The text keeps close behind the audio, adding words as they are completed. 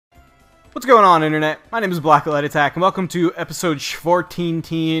What's going on, Internet? My name is BlackLightAttack, and welcome to episode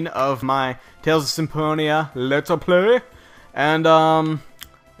 14 of my Tales of Symphonia Let's Play. And,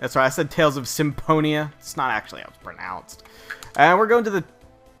 that's right, I said Tales of Symphonia. It's not actually how it's pronounced. And we're going to the...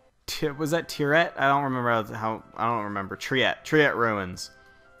 was that Tiret? I don't remember how... I don't remember. Triet Ruins.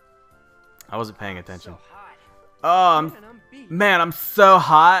 I wasn't paying attention. Oh, man, I'm so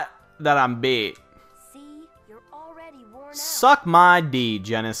hot that I'm beat. Suck my D,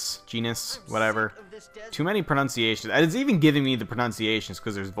 genus, whatever. Too many pronunciations. It's even giving me the pronunciations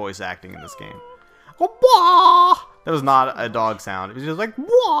because there's voice acting in this game. Oh, wah! That was not a dog sound. It was just like,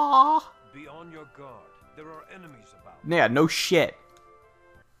 wah! Be on your guard. There are enemies about. Yeah, no shit.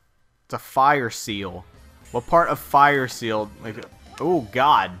 It's a fire seal. What part of fire seal? Like, oh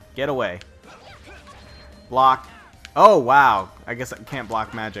god, get away. Block. Oh wow. I guess I can't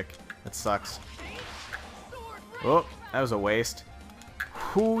block magic. That sucks. Oh. That was a waste.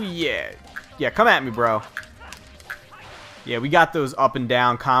 Ooh, yeah. Yeah, come at me, bro. Yeah, we got those up and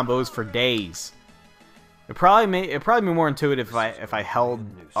down combos for days. It'd probably be more intuitive if I held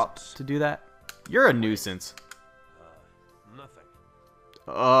up to do that. You're a nuisance. Nothing.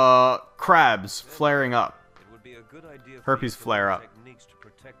 Crabs flaring up. It would be a good idea for Herpes flare up. techniques to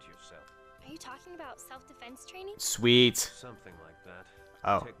protect yourself. Are you talking about self-defense training? Sweet. Something like that.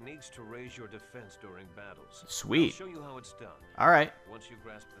 Oh. Techniques to raise your defense during battles. Sweet. I'll show you how it's done. Alright. Once you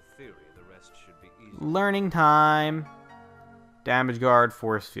grasp the theory, the rest should be easy. Learning time. Damage guard,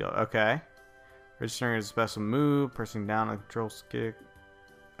 force field. Okay. Registering as a special move, pressing down on control stick.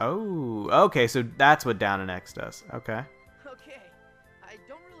 Oh, okay, so that's what down and X does. Okay. Okay, I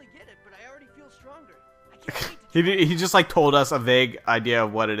don't really get it, but I already feel stronger. I can't wait to He just like told us a vague idea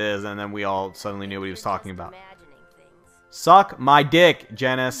of what it is, and then we all suddenly knew what he was talking about. Suck my dick,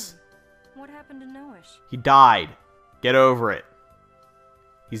 Janice. What happened to Noish? He died. Get over it.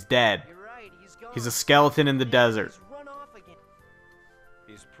 He's dead. You're right, he's gone. He's a skeleton in the desert. He's run off again.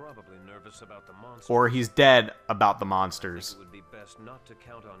 He's probably nervous about the monsters. Or he's dead about the I think monsters. it would be best not to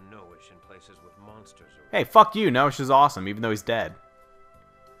count on Noish in places with monsters around. Hey, fuck you. Noish is awesome, even though he's dead.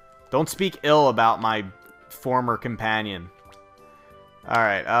 Don't speak ill about my former companion.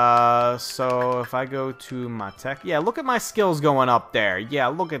 Alright, so if I go to my tech... Yeah, look at my skills going up there. Yeah,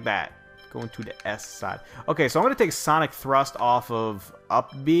 look at that. Going to the S side. Okay, so I'm going to take Sonic Thrust off of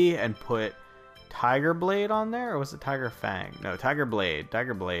Up B and put Tiger Blade on there? Or was it Tiger Fang? No, Tiger Blade.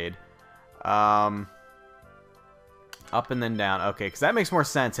 Tiger Blade. Up and then down. Okay, because that makes more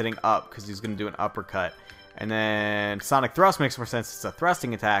sense hitting up because he's going to do an uppercut. And then Sonic Thrust makes more sense. It's a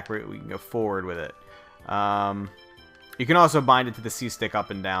thrusting attack where we can go forward with it. You can also bind it to the C stick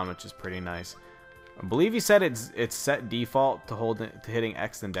up and down, which is pretty nice. I believe you said it's set default to hitting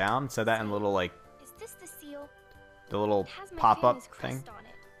X and down. It said that in a little like Is this the seal? the little It has my pop-up family's thing. crest on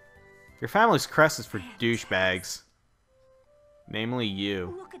it. Your family's crest is for douchebags, namely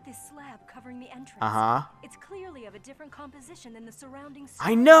you. Look at this slab covering the entrance. Uh-huh. It's clearly of a different composition than the surrounding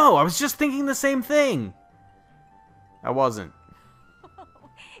I know. I was just thinking the same thing. I wasn't.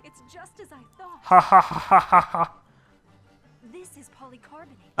 It's just as I thought. Ha ha ha ha ha ha. This is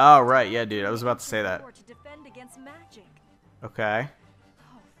polycarbonate. Oh right, yeah, dude. I was about to say that. To defend against magic. Okay.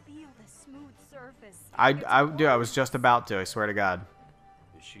 Oh, feel the smooth surface. Dude, I was just about to. I swear to God.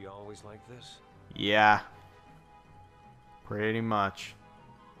 Is she always like this? Yeah. Pretty much.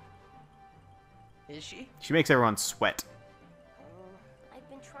 Is she? She makes everyone sweat. I've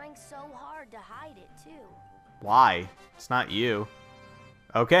been trying so hard to hide it, too. Why? It's not you.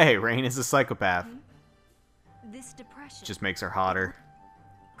 Okay, Rain is a psychopath. This depression. Just makes her hotter.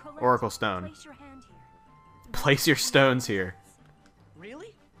 Collect, Oracle Stone. Place your hand here. Place your stones here.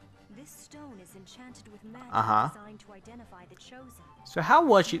 Really? This stone is enchanted with magic Uh-huh. designed to identify the chosen. So how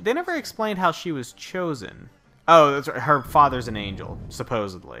was she? They never explained how she was chosen. Oh, that's right. Her father's an angel,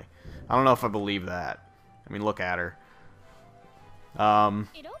 supposedly. I don't know if I believe that. I mean, look at her. It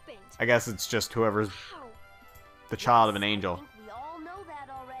opened. I guess it's just whoever's Wow. the child of an I angel. think we all know that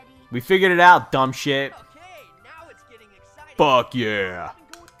already. We figured it out, dumb shit. Okay, now it's getting exciting. Fuck yeah.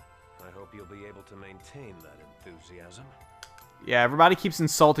 I hope you'll be able to maintain that enthusiasm. Yeah, everybody keeps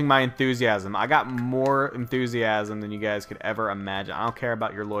insulting my enthusiasm. I got more enthusiasm than you guys could ever imagine. I don't care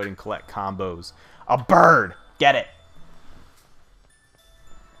about your Lloyd and Collect combos. A bird! Get it!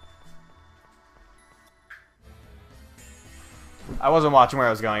 I wasn't watching where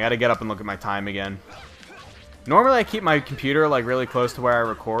I was going. I had to get up and look at my time again. Normally I keep my computer like really close to where I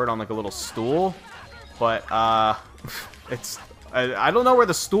record on like a little stool. But, it's... I don't know where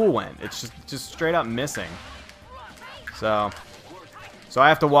the stool went. It's just straight up missing. So I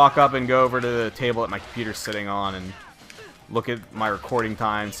have to walk up and go over to the table that my computer's sitting on and look at my recording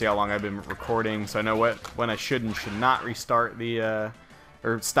time, see how long I've been recording, so I know when I should and should not restart the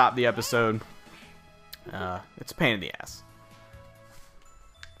or stop the episode. It's a pain in the ass.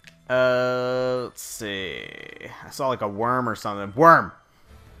 Let's see. I saw like a worm or something. Worm!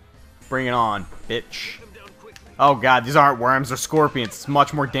 Bring it on, bitch. Oh god, these aren't worms, they're scorpions. It's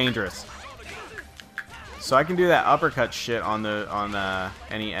much more dangerous. So I can do that uppercut shit on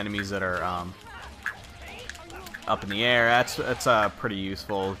any enemies that are up in the air. That's pretty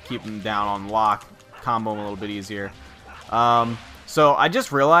useful. Keep them down on lock, combo them a little bit easier. So I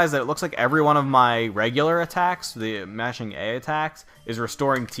just realized that it looks like every one of my regular attacks, the mashing A attacks, is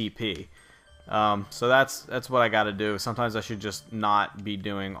restoring TP. So that's what I got to do. Sometimes I should just not be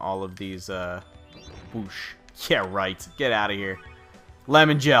doing all of these. Whoosh. Yeah, right. Get out of here.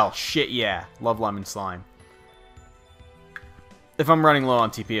 Lemon gel. Shit, yeah. Love lemon slime. If I'm running low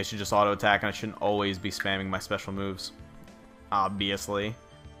on TP, I should just auto attack, and I shouldn't always be spamming my special moves. Obviously.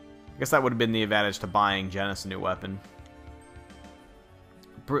 I guess that would have been the advantage to buying Genis a new weapon.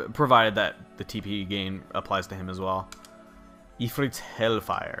 Provided that the TP gain applies to him as well. Ifrit's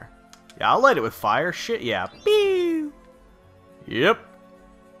Hellfire. Yeah, I'll light it with fire. Shit, yeah. Pew! Yep.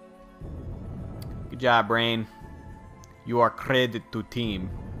 Good job, Brain. You are credit to team.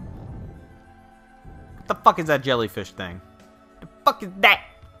 What the fuck is that jellyfish thing? The fuck is that?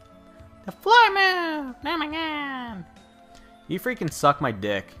 The fly move! Oh my god! He freaking suck my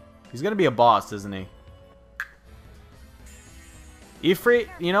dick. He's gonna be a boss, isn't he? Ifrit,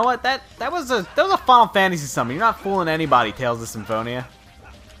 you know what? That was a Final Fantasy summon. You're not fooling anybody, Tales of Symphonia.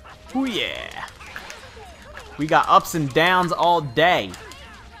 Ooh yeah. We got ups and downs all day.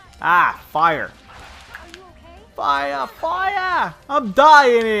 Ah, fire. Are you okay? Fire, fire! I'm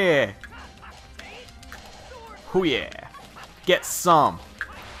dying here. Ooh yeah. Get some.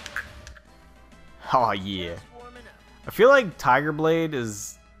 Oh yeah. I feel like Tiger Blade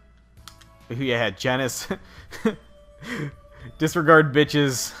is. Ooh yeah, Genis. Disregard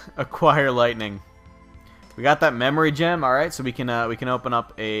bitches, acquire lightning. We got that memory gem, all right. So we can open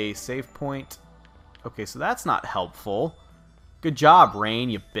up a save point. Okay, so that's not helpful. Good job,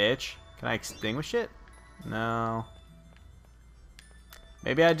 Rain, you bitch. Can I extinguish it? No.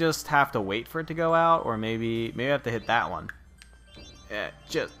 Maybe I just have to wait for it to go out, or maybe I have to hit that one. Yeah,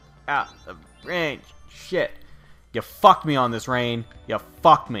 just out of range. Shit. You fucked me on this, Rain. You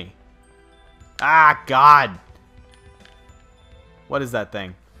fucked me. Ah, God. What is that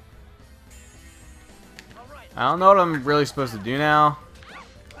thing? I don't know what I'm really supposed to do now.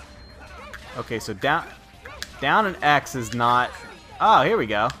 Okay, so down and X is not... Oh, here we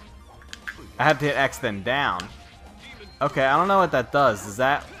go. I have to hit X then down. Okay, I don't know what that does. Is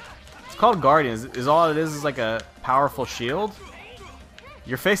that... It's called Guardian. Is all it is like a powerful shield?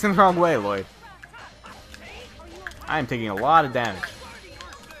 You're facing the wrong way, Lloyd. I am taking a lot of damage.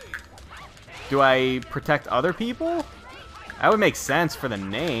 Do I protect other people? That would make sense for the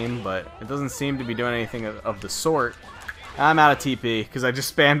name, but it doesn't seem to be doing anything of the sort. I'm out of TP, because I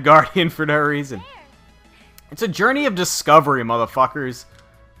just spammed Guardian for no reason. It's a journey of discovery, motherfuckers.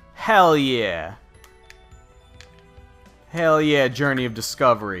 Hell yeah. Hell yeah, journey of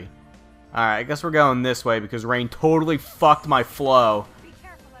discovery. Alright, I guess we're going this way, because Rain totally fucked my flow. Be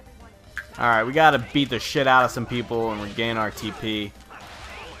careful, everyone. Alright, we gotta beat the shit out of some people and regain our TP.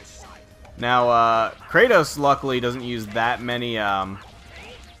 Now, Kratos luckily doesn't use that many,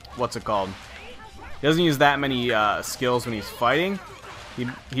 what's it called? He doesn't use that many, skills when he's fighting.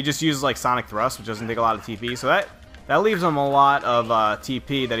 He just uses, like, Sonic Thrust, which doesn't take a lot of TP. So that leaves him a lot of,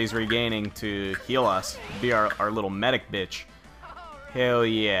 TP that he's regaining to heal us. Be our little medic bitch. Hell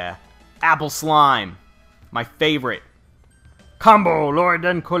yeah. Apple Slime. My favorite. Combo, Lord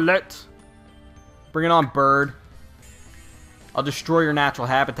and Colette. Bring it on, bird. I'll destroy your natural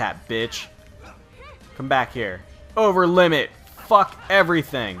habitat, bitch. Come back here. Over limit. Fuck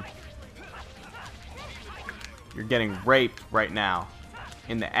everything. You're getting raped right now.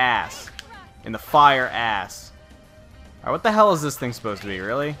 In the ass. In the fire ass. Alright, what the hell is this thing supposed to be,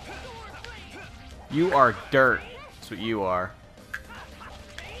 really? You are dirt. That's what you are.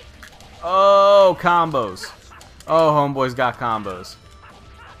 Oh, combos. Oh, homeboy's got combos.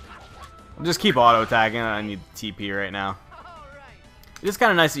 I'll just keep auto-attacking. I need TP right now. It's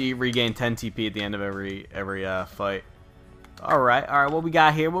kind of nice that you regain 10 TP at the end of every fight. Alright, what we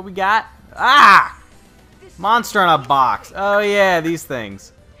got here? What we got? Ah! Monster in a box. Oh yeah, these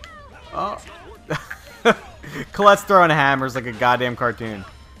things. Oh. Colette's throwing hammers like a goddamn cartoon.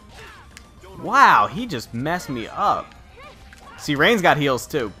 Wow, he just messed me up. See, Rain's got heals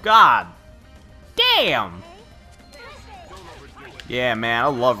too. God damn! Yeah, man, I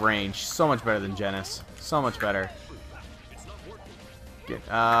love Rain. She's so much better than Genis. So much better.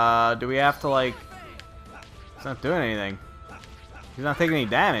 Do we have to, like... He's not doing anything. He's not taking any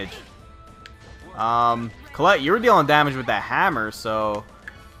damage. Colette, you were dealing damage with that hammer, so...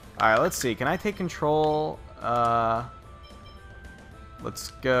 Alright, let's see. Can I take control?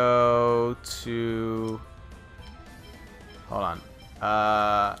 Let's go to... Hold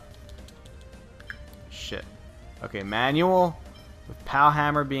on. Shit. Okay, manual. With POW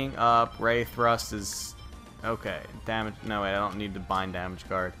hammer being up, ray thrust is... Okay, damage... No, wait, I don't need to bind damage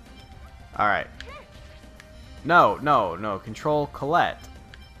guard. Alright. No. Control Colette.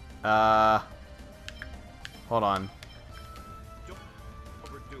 Hold on.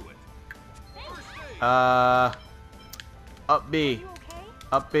 Up B.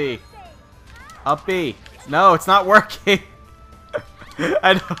 Up B. Up B. No, it's not working.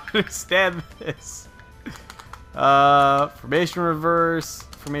 I don't understand this. Formation reverse,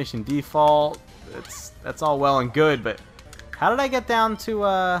 formation default. That's all well and good, but how did I get down to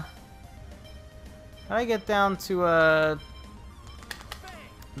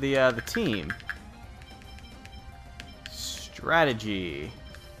the team? Strategy.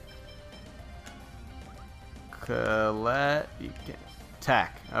 Colette, you can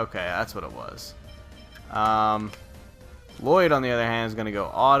attack. Okay, that's what it was. Lloyd, on the other hand, is gonna go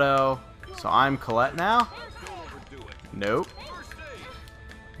auto. So I'm Colette now. Nope.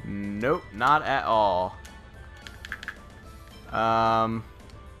 Nope, not at all. Damn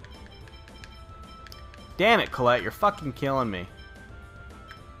it, Colette, you're fucking killing me.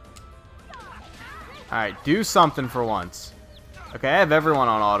 Alright, do something for once. Okay, I have everyone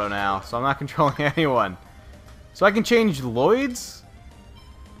on auto now, so I'm not controlling anyone. So I can change Lloyd's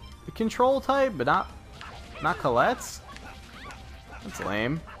control type, but not Colette's? That's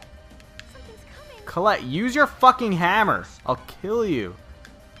lame. Colette, use your fucking hammer. I'll kill you.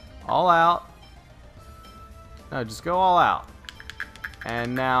 All out. No, just go all out.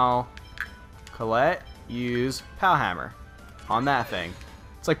 And now, Colette, use POW hammer on that thing.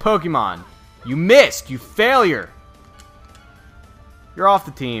 It's like Pokemon. You missed, you failure. You're off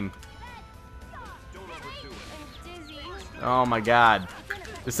the team. Oh my god.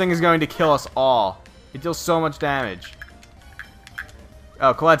 This thing is going to kill us all. It deals so much damage.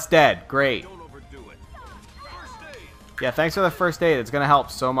 Oh, Colette's dead. Great. Yeah, thanks for the first aid. It's going to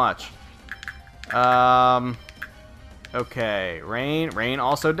help so much. Okay. Rain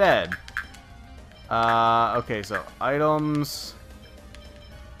also dead. Okay, so items.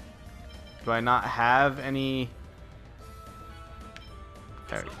 Do I not have any?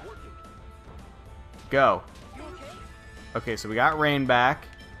 There. Go. Okay, so we got Rain back.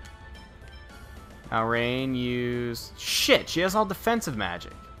 Now Rain use... Shit, she has all defensive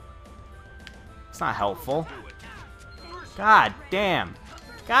magic. It's not helpful. God damn.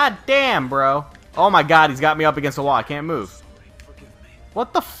 God damn, bro. Oh my god, he's got me up against the wall. I can't move.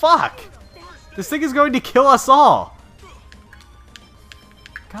 What the fuck? This thing is going to kill us all.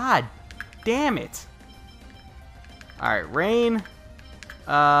 God damn it. Alright, Rain.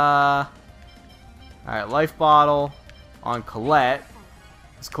 Alright, life bottle on Colette.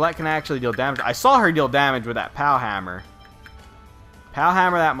 Because Colette can actually deal damage. I saw her deal damage with that POW hammer. POW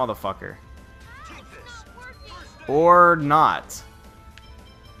hammer that motherfucker. Or not.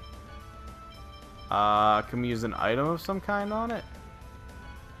 Can we use an item of some kind on it?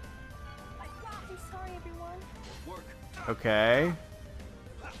 I'm sorry, everyone. Okay.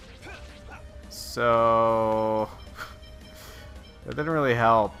 So... that didn't really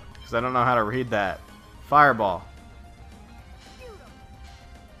help. Because I don't know how to read that. Fireball.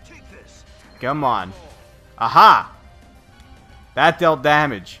 Come on. Aha! That dealt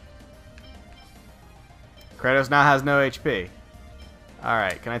damage. Kratos now has no HP.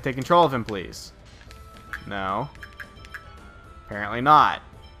 Alright, can I take control of him, please? No. Apparently not.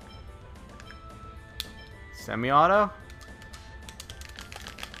 Semi-auto?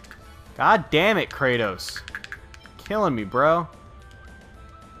 God damn it, Kratos. Killing me, bro.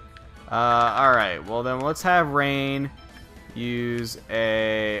 Alright, well then let's have Rain use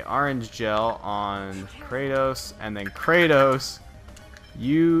a orange gel on Kratos, and then Kratos,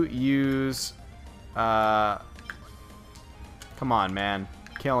 you use come on, man,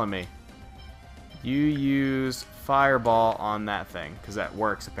 killing me. You use fireball on that thing because that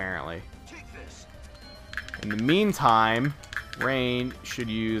works apparently. In the meantime, Rain should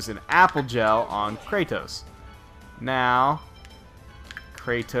use an apple gel on Kratos. Now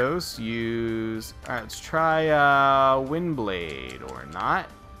Kratos, use... Alright, let's try Windblade, or not.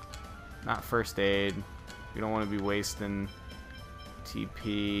 Not first aid. We don't want to be wasting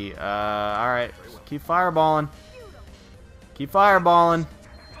TP. Alright, keep fireballing. Keep fireballing.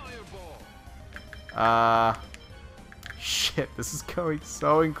 Shit. shit, this is going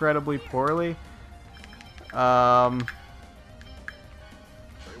so incredibly poorly.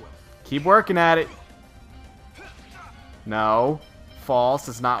 Keep working at it. No. False.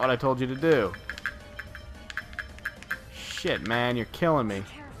 That's not what I told you to do. Shit, man. You're killing me.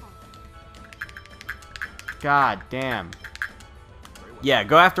 God damn. Yeah,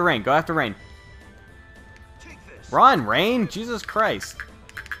 go after Rain. Go after Rain. Run, Rain. Jesus Christ.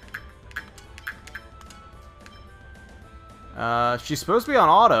 She's supposed to be on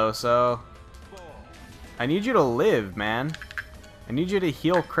auto, so... I need you to live, man. I need you to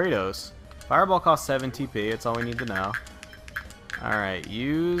heal Kratos. Fireball costs 7 TP. That's all we need to know. Alright,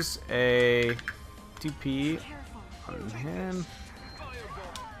 use a TP on him.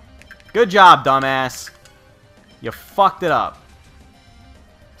 Good job, dumbass. You fucked it up.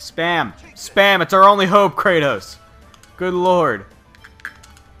 Spam. Spam. It's our only hope, Kratos. Good lord.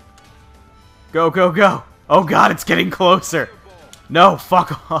 Go, go, go. Oh god, it's getting closer. No,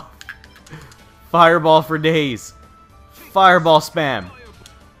 fuck off. Fireball for days. Fireball spam.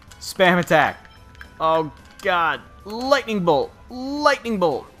 Spam attack. Oh god. Lightning bolt. Lightning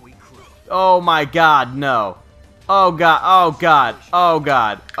bolt. Oh my god, no. Oh god. Oh god. Oh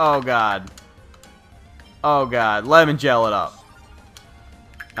god. Oh god. Oh god. Lemon gel it up.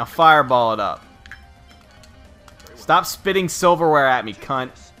 Now fireball it up. Stop spitting silverware at me,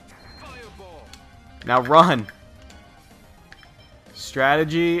 cunt. Now run.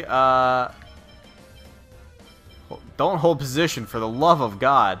 Strategy, don't hold position for the love of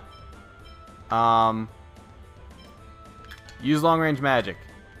God. Use long range magic.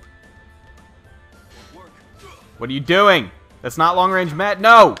 What are you doing? That's not long range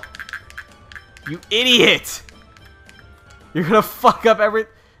No! You idiot! You're gonna fuck up every...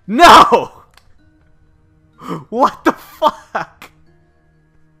 No! What the fuck?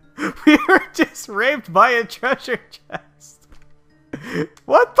 We were just raped by a treasure chest.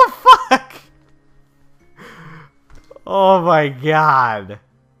 What the fuck? Oh my god.